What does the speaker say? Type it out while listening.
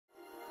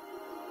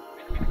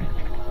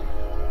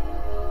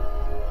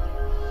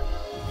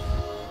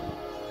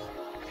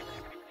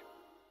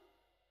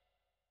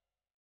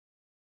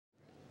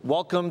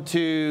Welcome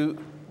to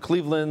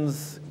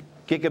Cleveland's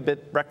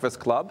Gigabit Breakfast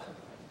Club.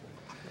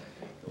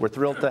 We're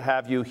thrilled to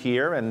have you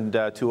here, and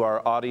to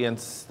our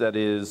audience that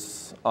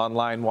is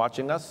online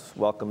watching us,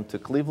 welcome to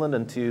Cleveland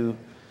and to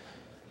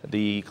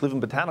the Cleveland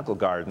Botanical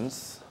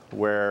Gardens,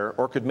 where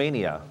Orchid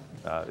Mania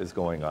is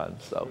going on.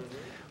 So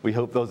we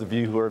hope those of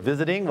you who are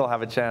visiting will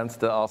have a chance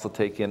to also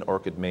take in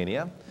Orchid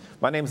Mania.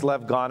 My name is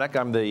Lev Gonick.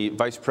 I'm the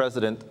Vice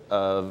President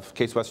of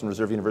Case Western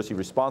Reserve University,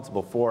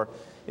 responsible for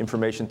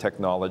information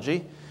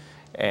technology.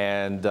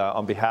 And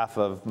on behalf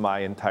of my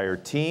entire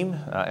team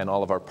and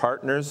all of our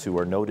partners who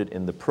are noted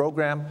in the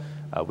program,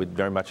 we'd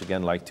very much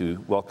again like to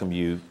welcome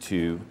you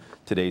to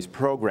today's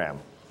program.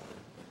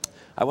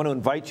 I want to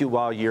invite you,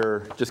 while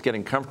you're just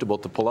getting comfortable,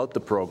 to pull out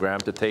the program,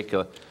 to take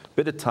a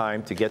bit of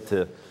time to get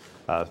to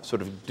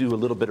sort of do a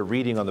little bit of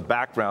reading on the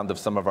background of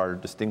some of our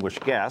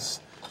distinguished guests.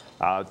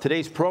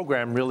 Today's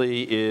program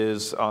really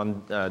is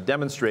on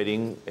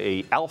demonstrating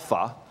a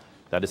alpha,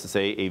 that is to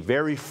say a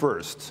very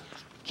first,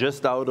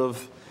 just out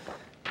of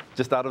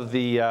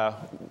the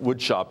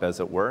wood shop, as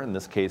it were, in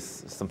this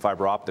case some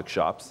fiber optic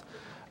shops,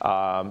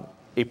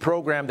 a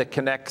program that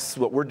connects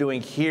what we're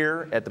doing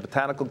here at the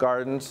Botanical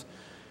Gardens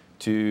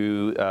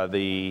to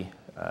the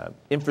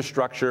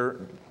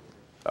infrastructure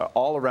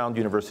all around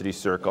University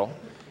Circle.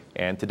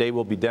 And today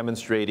we'll be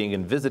demonstrating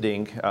and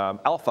visiting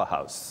Alpha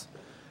House.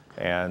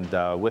 And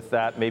with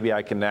that, maybe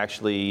I can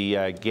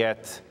actually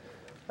get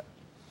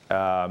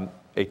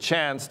a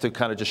chance to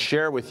kind of just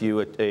share with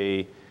you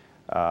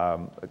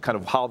kind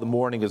of how the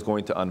morning is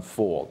going to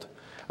unfold.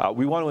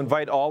 We want to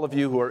invite all of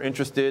you who are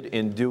interested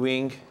in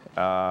doing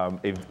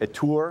a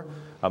tour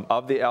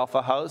of the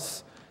Alpha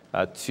House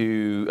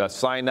to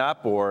sign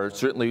up, or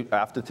certainly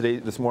after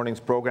this morning's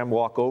program,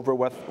 walk over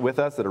with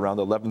us at around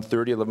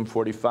 11:30,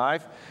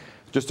 11:45.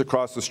 Just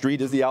across the street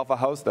is the Alpha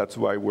House. That's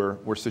why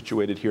we're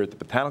situated here at the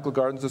Botanical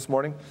Gardens this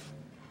morning.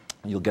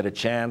 You'll get a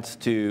chance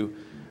to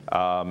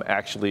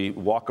actually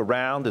walk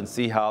around and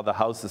see how the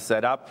house is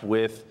set up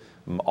with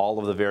all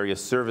of the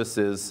various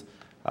services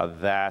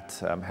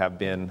that have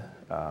been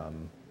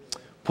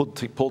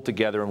pulled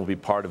together and will be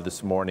part of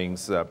this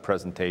morning's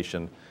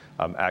presentation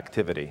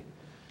activity.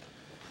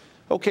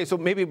 Okay, so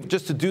maybe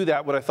just to do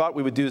that, what I thought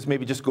we would do is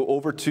maybe just go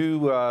over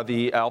to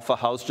the Alpha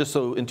House, just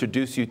so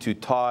introduce you to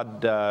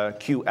Todd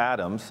Q.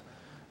 Adams.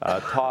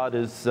 Todd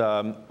is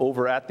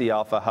over at the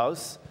Alpha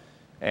House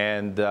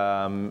and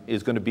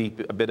is going to be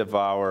a bit of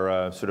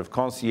our sort of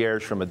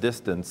concierge from a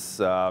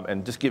distance,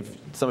 and just give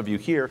some of you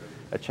here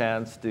a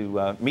chance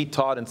to meet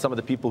Todd and some of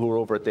the people who are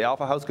over at the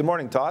Alpha House. Good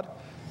morning, Todd.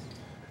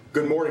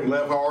 Good morning,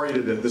 Lev. How are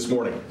you this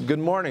morning? Good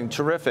morning.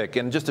 Terrific.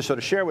 And just to sort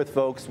of share with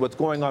folks what's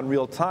going on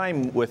real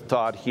time with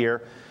Todd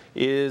here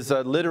is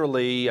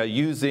literally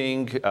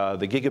using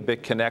the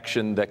Gigabit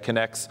connection that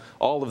connects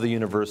all of the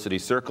University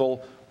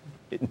Circle.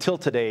 Until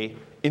today,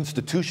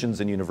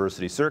 institutions in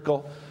University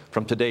Circle.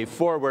 From today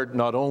forward,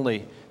 not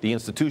only the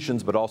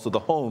institutions, but also the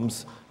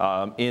homes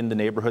in the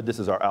neighborhood. This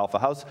is our Alpha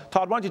House.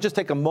 Todd, why don't you just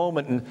take a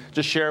moment and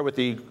just share with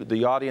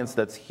the audience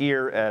that's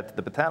here at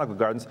the Botanical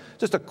Gardens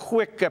just a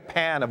quick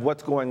pan of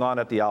what's going on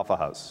at the Alpha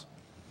House.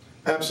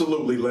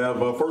 Absolutely,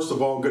 Lev. First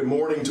of all, good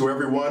morning to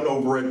everyone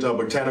over at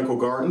Botanical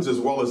Gardens, as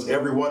well as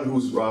everyone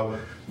who's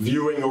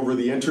viewing over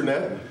the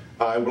internet.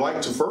 I would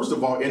like to first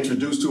of all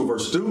introduce two of our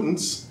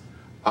students,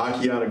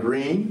 Akiana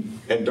Green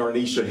and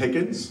Darnisha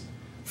Higgins,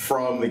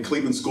 from the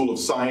Cleveland School of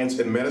Science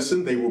and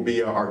Medicine. They will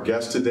be our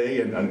guests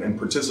today and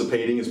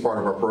participating as part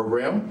of our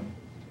program.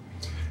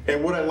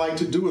 And what I'd like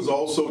to do is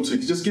also to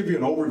just give you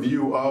an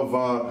overview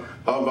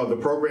of the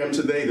program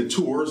today, the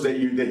tours that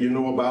you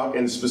know about,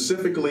 and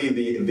specifically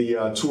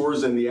the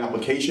tours in the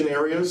application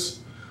areas.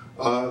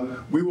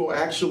 We will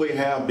actually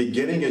have,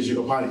 beginning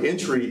upon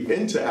entry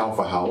into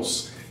Alpha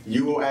House,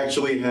 you will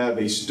actually have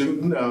a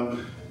student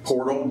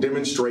portal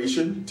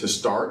demonstration to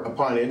start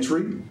upon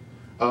entry.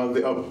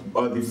 The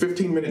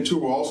 15-minute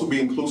tour will also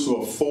be inclusive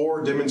of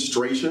 4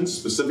 demonstrations,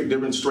 specific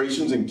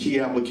demonstrations in key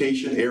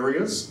application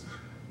areas.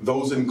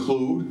 Those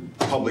include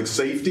public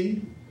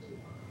safety,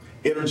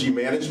 energy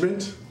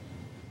management,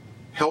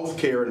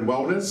 healthcare and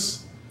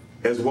wellness,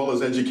 as well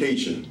as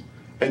education.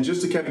 And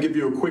just to kind of give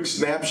you a quick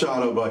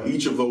snapshot of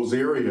each of those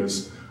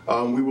areas,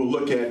 we will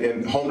look at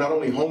not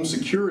only home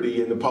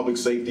security in the public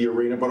safety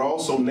arena, but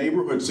also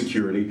neighborhood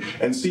security,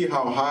 and see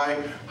how high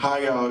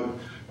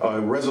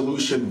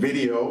resolution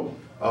video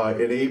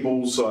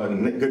enables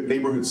good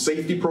neighborhood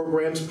safety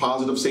programs,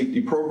 positive safety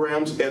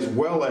programs, as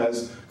well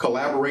as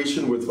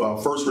collaboration with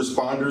first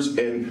responders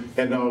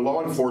and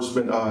law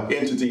enforcement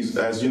entities.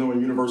 As you know,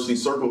 in University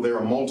Circle, there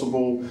are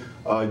multiple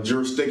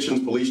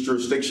jurisdictions, police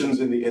jurisdictions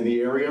in the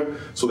area.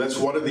 So that's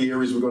one of the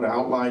areas we're going to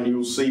outline.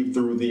 You'll see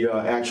through the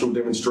actual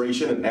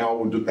demonstration, and Al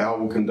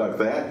will conduct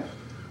that.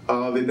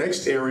 The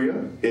next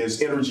area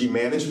is energy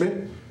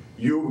management.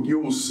 You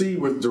will see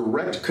with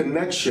direct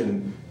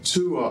connection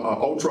to an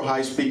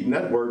ultra-high-speed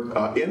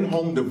network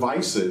in-home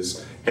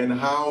devices, and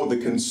how the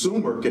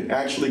consumer can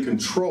actually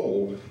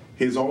control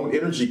his own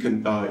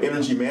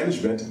energy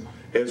management,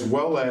 as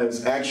well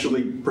as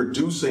actually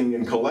producing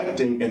and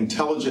collecting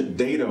intelligent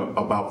data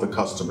about the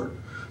customer.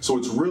 So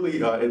it's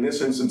really, in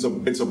this instance,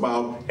 it's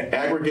about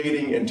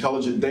aggregating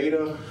intelligent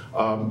data,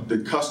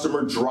 the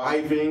customer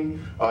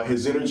driving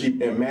his energy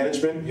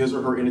management, his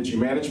or her energy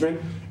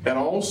management, and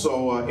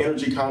also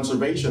energy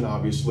conservation,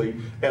 obviously.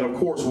 And of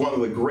course, one of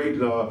the great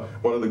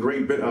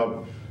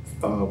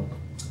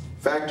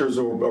factors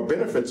or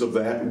benefits of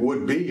that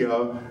would be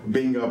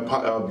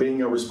being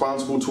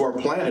responsible to our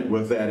planet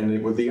with that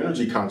and with the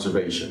energy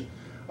conservation.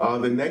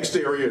 The next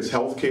area is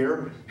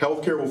healthcare.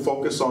 Healthcare will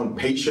focus on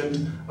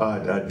patient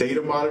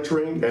data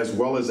monitoring as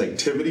well as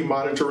activity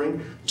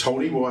monitoring.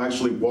 Tony will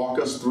actually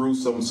walk us through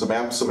some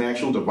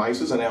actual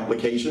devices and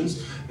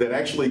applications that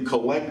actually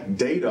collect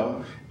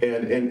data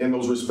in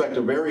those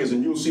respective areas,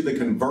 and you'll see the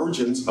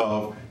convergence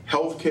of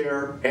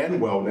healthcare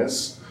and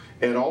wellness,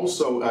 and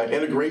also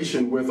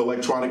integration with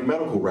electronic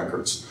medical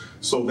records.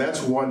 So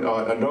that's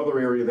another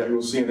area that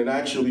you'll see, and then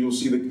actually you'll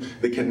see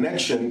the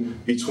connection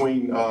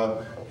between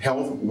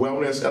health,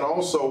 wellness, and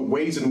also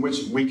ways in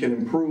which we can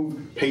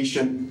improve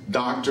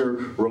patient-doctor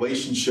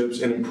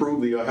relationships and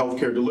improve the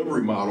healthcare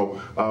delivery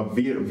model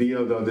via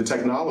the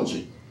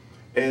technology.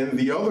 And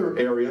the other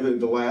area,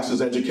 the last,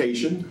 is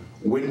education.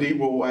 Wendy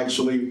will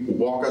actually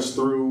walk us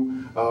through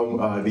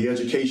the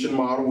education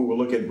model. We will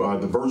look at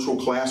the virtual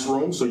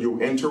classroom. So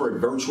you'll enter a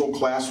virtual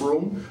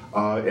classroom,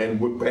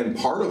 and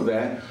part of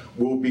that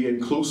will be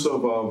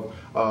inclusive of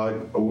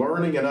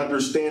learning and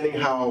understanding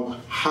how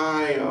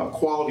high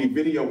quality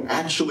video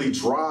actually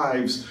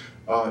drives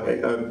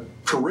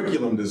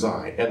curriculum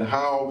design and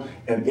how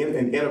an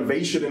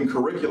innovation in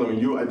curriculum.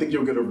 And I think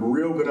you'll get a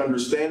real good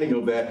understanding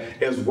of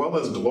that, as well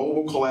as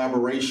global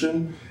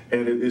collaboration,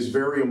 and it is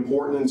very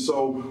important. And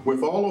so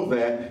with all of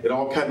that, it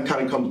all kind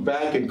of comes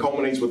back and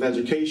culminates with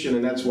education,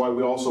 and that's why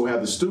we also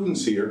have the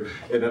students here,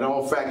 and it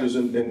all factors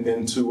into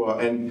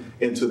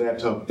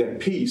that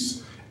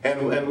piece.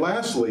 And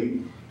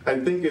lastly, I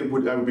think I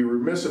would be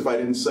remiss if I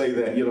didn't say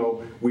that,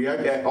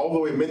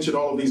 although we mentioned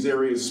all of these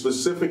areas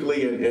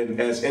specifically and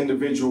as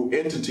individual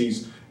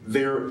entities,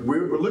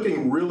 we're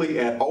looking really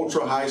at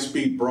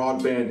ultra-high-speed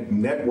broadband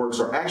networks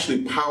are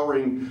actually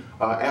powering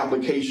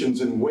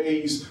applications in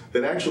ways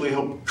that actually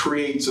help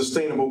create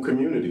sustainable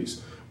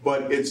communities.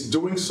 But it's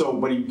doing so,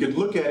 but you could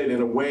look at it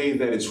in a way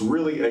that it's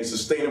really a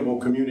sustainable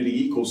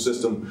community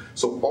ecosystem.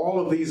 So all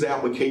of these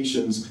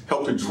applications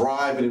help to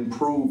drive and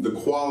improve the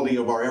quality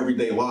of our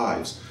everyday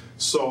lives.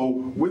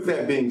 So with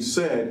that being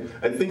said,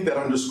 I think that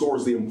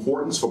underscores the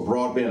importance for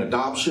broadband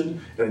adoption.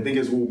 And I think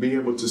as we'll be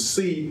able to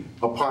see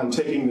upon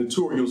taking the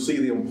tour, you'll see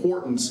the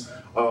importance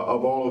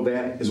of all of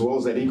that, as well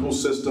as that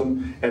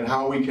ecosystem, and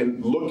how we can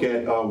look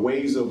at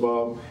ways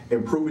of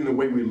improving the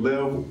way we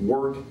live,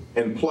 work,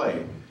 and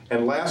play.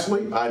 And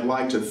lastly, I'd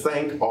like to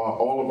thank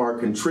all of our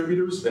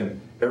contributors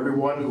and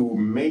everyone who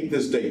made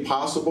this day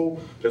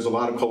possible. There's a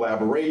lot of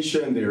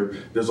collaboration,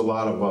 there's a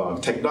lot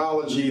of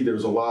technology,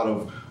 there's a lot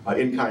of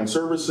in-kind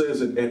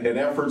services and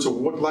efforts. So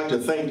we'd like to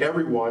thank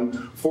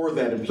everyone for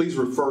that, and please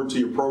refer to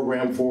your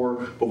program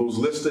for those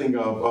listing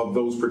of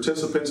those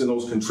participants and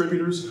those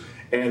contributors.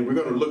 And we're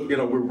going to look,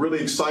 we're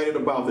really excited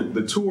about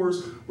the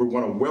tours. We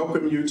want to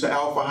welcome you to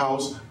Alpha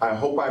House. I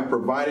hope I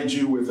provided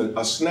you with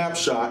a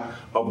snapshot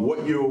of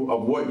what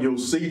you'll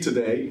see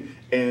today,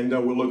 and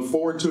we'll look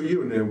forward to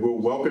you, and we'll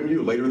welcome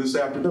you later this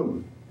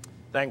afternoon.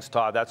 Thanks,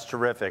 Todd. That's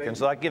terrific. And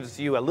so that gives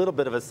you a little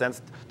bit of a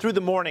sense. Through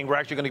the morning, we're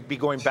actually going to be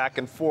going back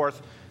and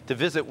forth to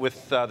visit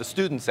with the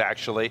students,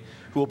 actually,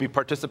 who will be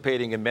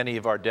participating in many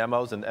of our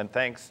demos. And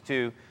thanks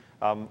to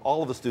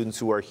all of the students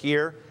who are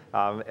here,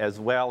 as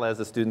well as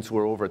the students who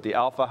are over at the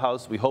Alpha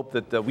House. We hope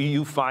that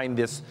you find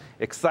this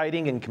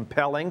exciting and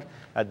compelling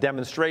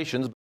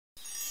demonstrations.